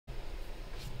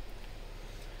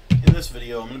this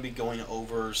video, I'm going to be going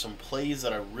over some plays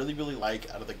that I really like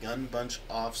out of the gun bunch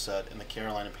offset in the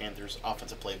Carolina Panthers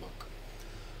offensive playbook.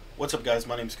 What's up, guys?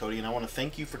 My name is Cody, and I want to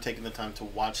thank you for taking the time to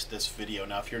watch this video.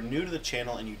 Now, if you're new to the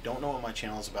channel and you don't know what my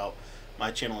channel is about,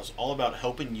 my channel is all about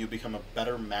helping you become a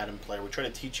better Madden player. We try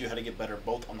to teach you how to get better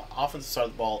both on the offensive side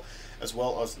of the ball as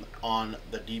well as on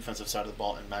the defensive side of the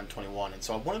ball in Madden 21. And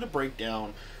so I wanted to break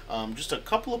down just a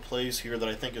couple of plays here that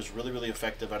I think is really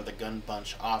effective out of the gun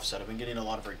bunch offset. I've been getting a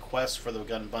lot of requests for the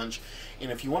gun bunch,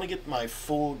 and if you want to get my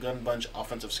full gun bunch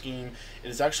offensive scheme, it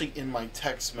is actually in my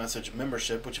text message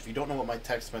membership, which if you don't know what my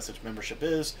text message membership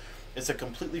is, it's a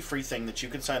completely free thing that you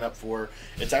can sign up for.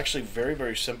 It's actually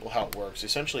very simple how it works.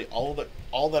 Essentially, all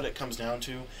that it comes down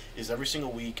to is every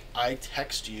single week I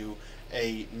text you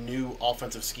a new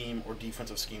offensive scheme or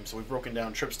defensive scheme. So we've broken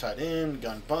down trips tied in,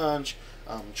 gun bunch,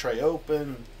 tray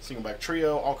open, single back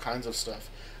trio, all kinds of stuff,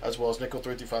 as well as nickel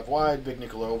 3 through 5 wide, big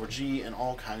nickel over G, and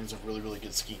all kinds of really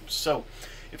good schemes. So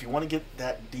if you want to get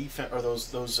that defense or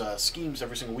those schemes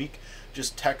every single week,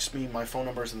 just text me. My phone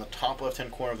number is in the top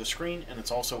left-hand corner of the screen, and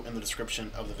it's also in the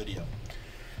description of the video.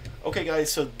 Okay,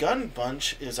 guys, so gun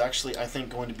bunch is actually, I think,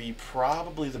 going to be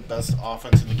probably the best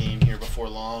offense in the game here before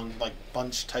long, like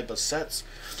bunch type of sets.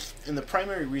 And the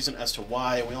primary reason as to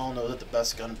why, we all know that the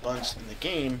best gun bunch in the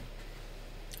game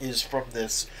is from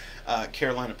this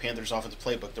Carolina Panthers offensive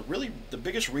playbook. The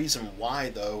biggest reason why,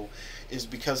 though, is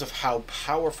because of how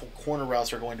powerful corner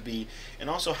routes are going to be, and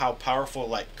also how powerful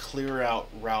like clear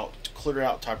out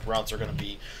type routes are going to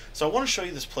be. So I want to show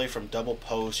you this play from double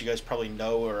post. You guys probably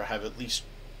know or have at least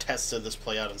tested this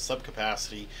play out in sub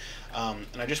capacity, and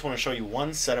I just want to show you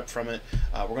one setup from it.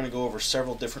 We're going to go over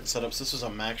several different setups. This is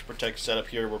a max protect setup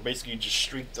here where basically you just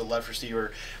streak the left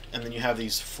receiver and then you have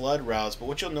these flood routes. But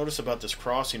what you'll notice about this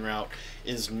crossing route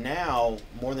is now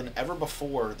more than ever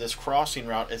before, this crossing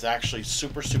route is actually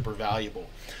super valuable.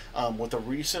 With a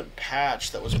recent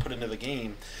patch that was put into the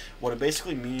game, what it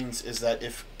basically means is that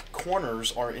if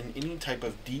corners are in any type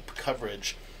of deep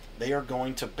coverage, they are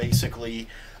going to basically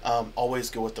always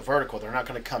go with the vertical. They're not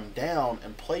going to come down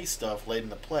and play stuff late in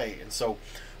the play. And so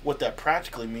what that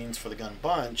practically means for the gun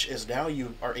bunch is now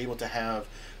you are able to have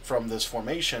from this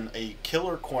formation a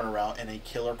killer corner route and a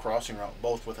killer crossing route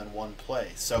both within one play.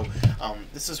 So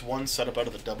this is one setup out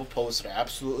of the double post that I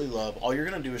absolutely love. All you're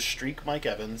going to do is streak Mike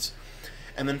Evans,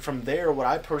 and then from there what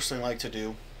I personally like to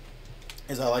do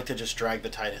is I like to just drag the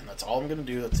tight end. That's all I'm going to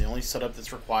do. That's the only setup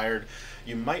that's required.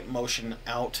 You might motion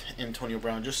out Antonio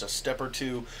Brown just a step or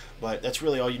two, but that's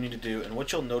really all you need to do. And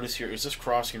what you'll notice here is this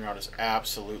crossing route is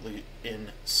absolutely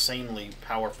insanely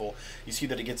powerful. You see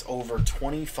that it gets over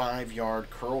 25-yard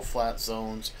curl flat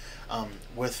zones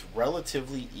with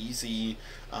relatively easily.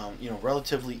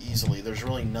 There's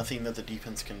really nothing that the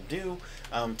defense can do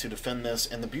to defend this.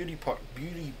 And the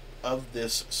beauty of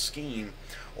this scheme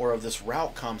or of this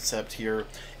route concept here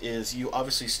is you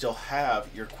obviously still have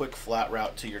your quick flat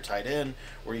route to your tight end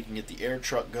where you can get the air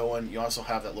truck going. You also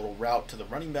have that little route to the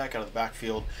running back out of the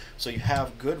backfield, so you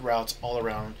have good routes all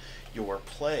around your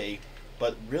play.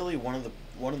 But really one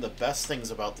of the best things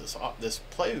about this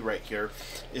play right here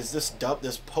is this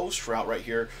post route right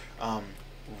here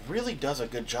really does a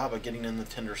good job of getting in the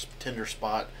tender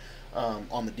spot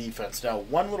on the defense. Now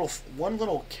one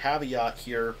little caveat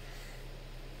here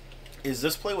is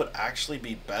this play would actually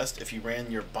be best if you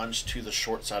ran your bunch to the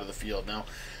short side of the field. Now,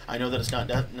 I know that it's not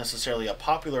necessarily a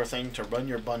popular thing to run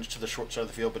your bunch to the short side of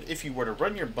the field, but if you were to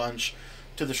run your bunch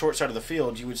to the short side of the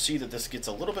field, you would see that this gets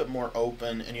a little bit more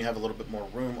open and you have a little bit more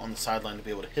room on the sideline to be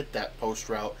able to hit that post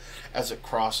route as it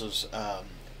crosses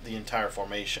the entire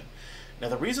formation. Now,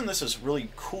 the reason this is really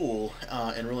cool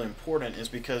and really important is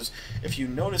because if you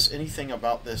notice anything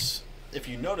about this,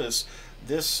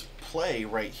 this play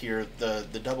right here,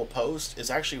 the double post,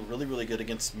 is actually really good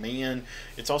against man.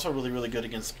 It's also really good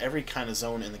against every kind of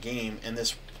zone in the game, and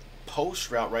this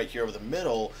post route right here over the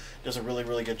middle does a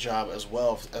really good job as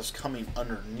well as coming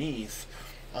underneath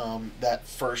that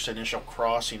first initial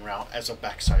crossing route as a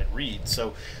backside read.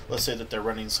 So let's say that they're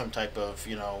running some type of,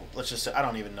 let's just say, I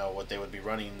don't even know what they would be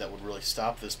running that would really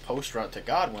stop this post route to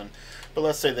Godwin, but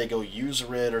let's say they go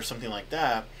user it or something like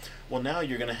that. Well, now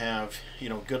you're going to have,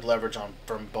 good leverage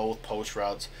from both post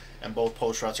routes, and both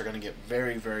post routes are going to get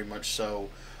very much so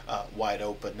wide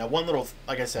open. Now,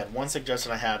 like I said, one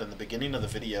suggestion I had in the beginning of the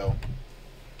video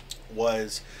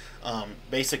was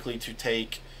basically to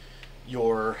take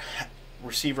your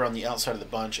receiver on the outside of the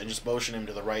bunch and just motion him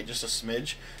to the right just a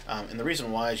smidge. And the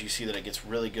reason why is you see that it gets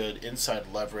really good inside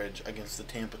leverage against the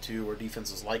Tampa 2 or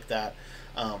defenses like that,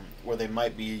 where they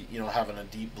might be, having a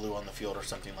deep blue on the field or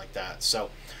something like that.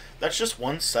 So that's just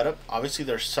one setup. Obviously,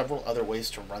 there's several other ways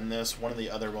to run this. One of the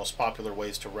other most popular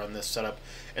ways to run this setup,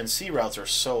 and C routes are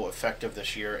so effective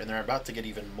this year, and they're about to get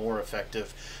even more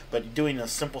effective. But doing a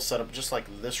simple setup just like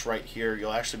this right here,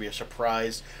 you'll actually be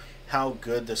surprised how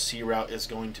good the C route is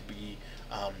going to be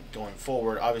going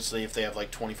forward. Obviously, if they have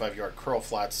like 25-yard curl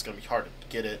flats, it's going to be hard to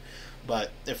get it.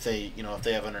 But if they, if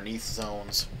they have underneath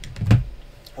zones,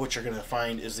 what you're going to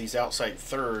find is these outside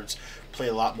thirds play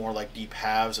a lot more like deep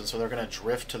halves, and so they're going to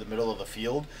drift to the middle of the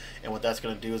field, and what that's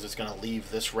going to do is it's going to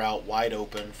leave this route wide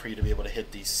open for you to be able to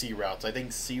hit these C routes. I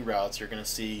think C routes, you're going to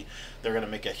see they're going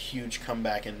to make a huge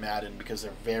comeback in Madden because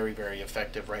they're very, very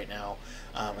effective right now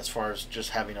as far as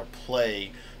just having a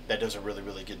play that does a really,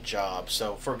 really good job.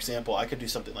 So, for example, I could do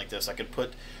something like this. I could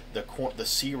put the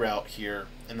C route here,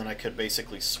 and then I could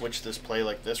basically switch this play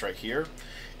like this right here.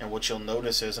 And what you'll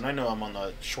notice is, and I know I'm on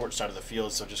the short side of the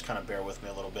field, so just kind of bear with me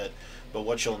a little bit, but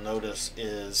what you'll notice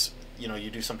is,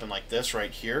 you do something like this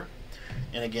right here.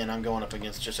 And again, I'm going up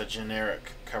against just a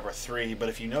generic cover 3, but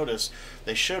if you notice,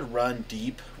 they should run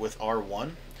deep with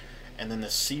R1. And then the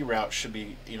C route should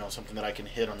be, something that I can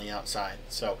hit on the outside.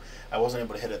 So I wasn't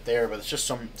able to hit it there, but it's just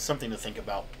something to think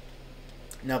about.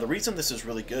 Now, the reason this is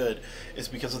really good is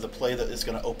because of the play that is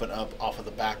going to open up off of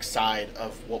the back side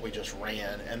of what we just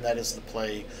ran, and that is the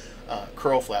play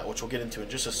curl flat, which we'll get into in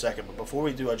just a second. But before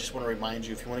we do, I just want to remind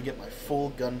you, if you want to get my full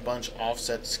gun bunch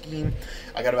offset scheme,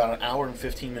 I got about an hour and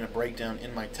 15-minute breakdown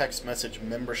in my text message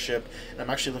membership, and I'm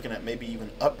actually looking at maybe even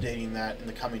updating that in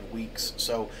the coming weeks.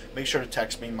 So make sure to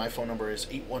text me. My phone number is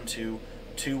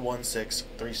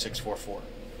 812-216-3644.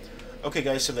 Okay,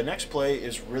 guys, so the next play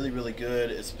is really, really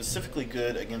good. It's specifically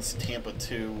good against Tampa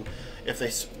 2. If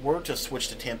they were to switch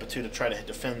to Tampa 2 to try to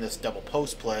defend this double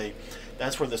post play,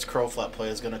 that's where this curl flat play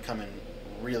is going to come in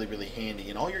really, really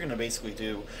handy. And all you're going to basically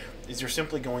do is you're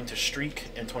simply going to streak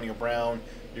Antonio Brown,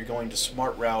 you're going to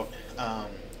smart route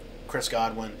Chris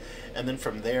Godwin, and then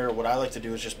from there, what I like to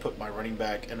do is just put my running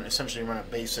back and essentially run a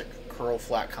basic curl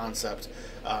flat concept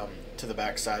to the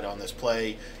backside on this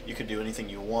play. You could do anything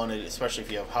you wanted, especially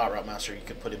if you have Hot Route Master. You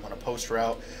could put him on a post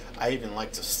route. I even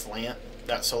like to slant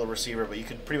that solo receiver, but you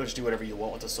could pretty much do whatever you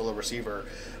want with the solo receiver.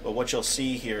 But what you'll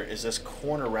see here is this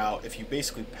corner route, if you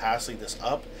basically pass this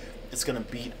up, it's going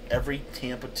to beat every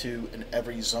Tampa 2 and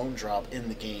every zone drop in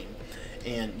the game.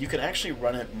 And you can actually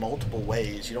run it multiple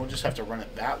ways. You don't just have to run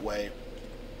it that way,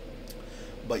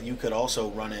 but you could also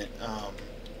run it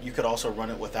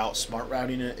without smart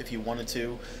routing it if you wanted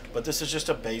to. But this is just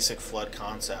a basic flood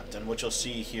concept, and what you'll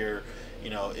see here,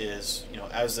 is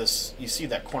as this, you see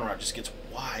that corner route just gets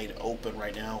wide open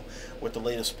right now. With the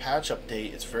latest patch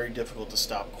update, it's very difficult to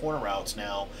stop corner routes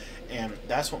now, and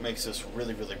that's what makes this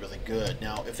really, really, really good.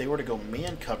 Now, if they were to go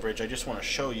man coverage, I just want to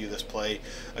show you this play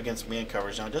against man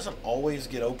coverage. Now, it doesn't always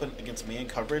get open against man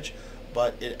coverage,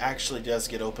 but it actually does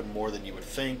get open more than you would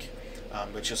think.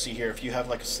 But you'll see here, if you have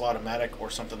like a Slot-O-Matic or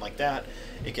something like that,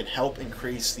 it can help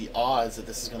increase the odds that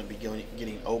this is going to be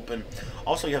getting open.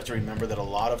 Also, you have to remember that a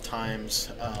lot of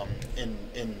times in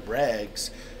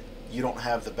regs, you don't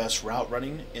have the best route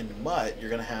running. In MUT, you're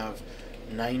going to have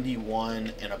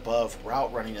 91 and above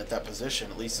route running at that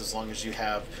position. At least as long as you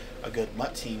have a good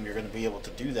MUT team, you're going to be able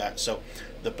to do that. So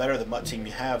the better the MUT team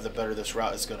you have, the better this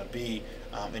route is going to be,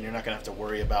 and you're not going to have to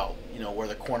worry about where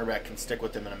the cornerback can stick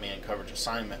with them in a man coverage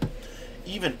assignment.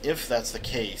 Even if that's the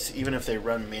case, even if they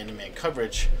run man-to-man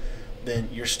coverage, then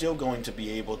you're still going to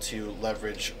be able to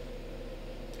leverage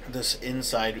this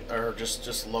inside or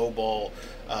just low ball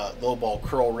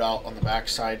curl route on the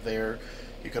backside there.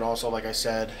 You could also, like I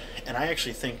said, and I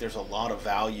actually think there's a lot of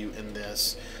value in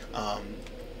this,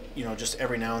 just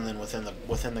every now and then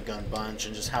within the gun bunch,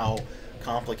 and just how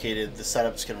complicated the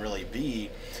setups can really be.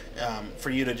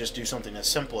 For you to just do something as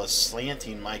simple as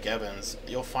slanting Mike Evans,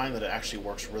 you'll find that it actually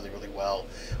works really, really well.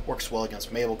 Works well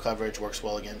against Mabel coverage, works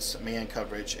well against man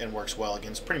coverage, and works well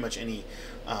against pretty much any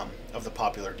of the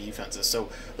popular defenses. So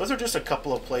those are just a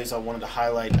couple of plays I wanted to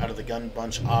highlight out of the gun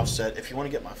bunch offset. If you want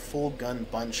to get my full gun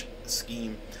bunch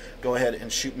scheme, go ahead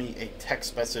and shoot me a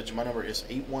text message. My number is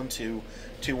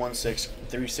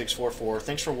 812-216-3644.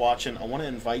 Thanks for watching. I want to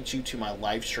invite you to my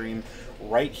live stream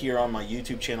right here on my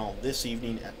YouTube channel this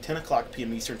evening at 10 o'clock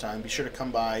p.m. Eastern Time. Be sure to come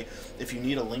by. If you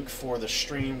need a link for the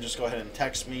stream, just go ahead and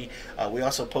text me. We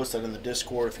also post that in the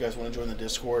Discord. If you guys want to join the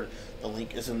Discord, the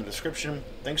link is in the description.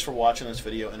 Thanks for watching this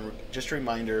video, and just a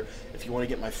reminder, if you want to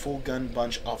get my full gun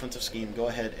bunch offensive scheme, go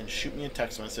ahead and shoot me a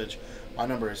text message. My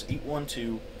number is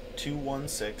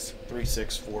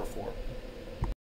 812-216-3644.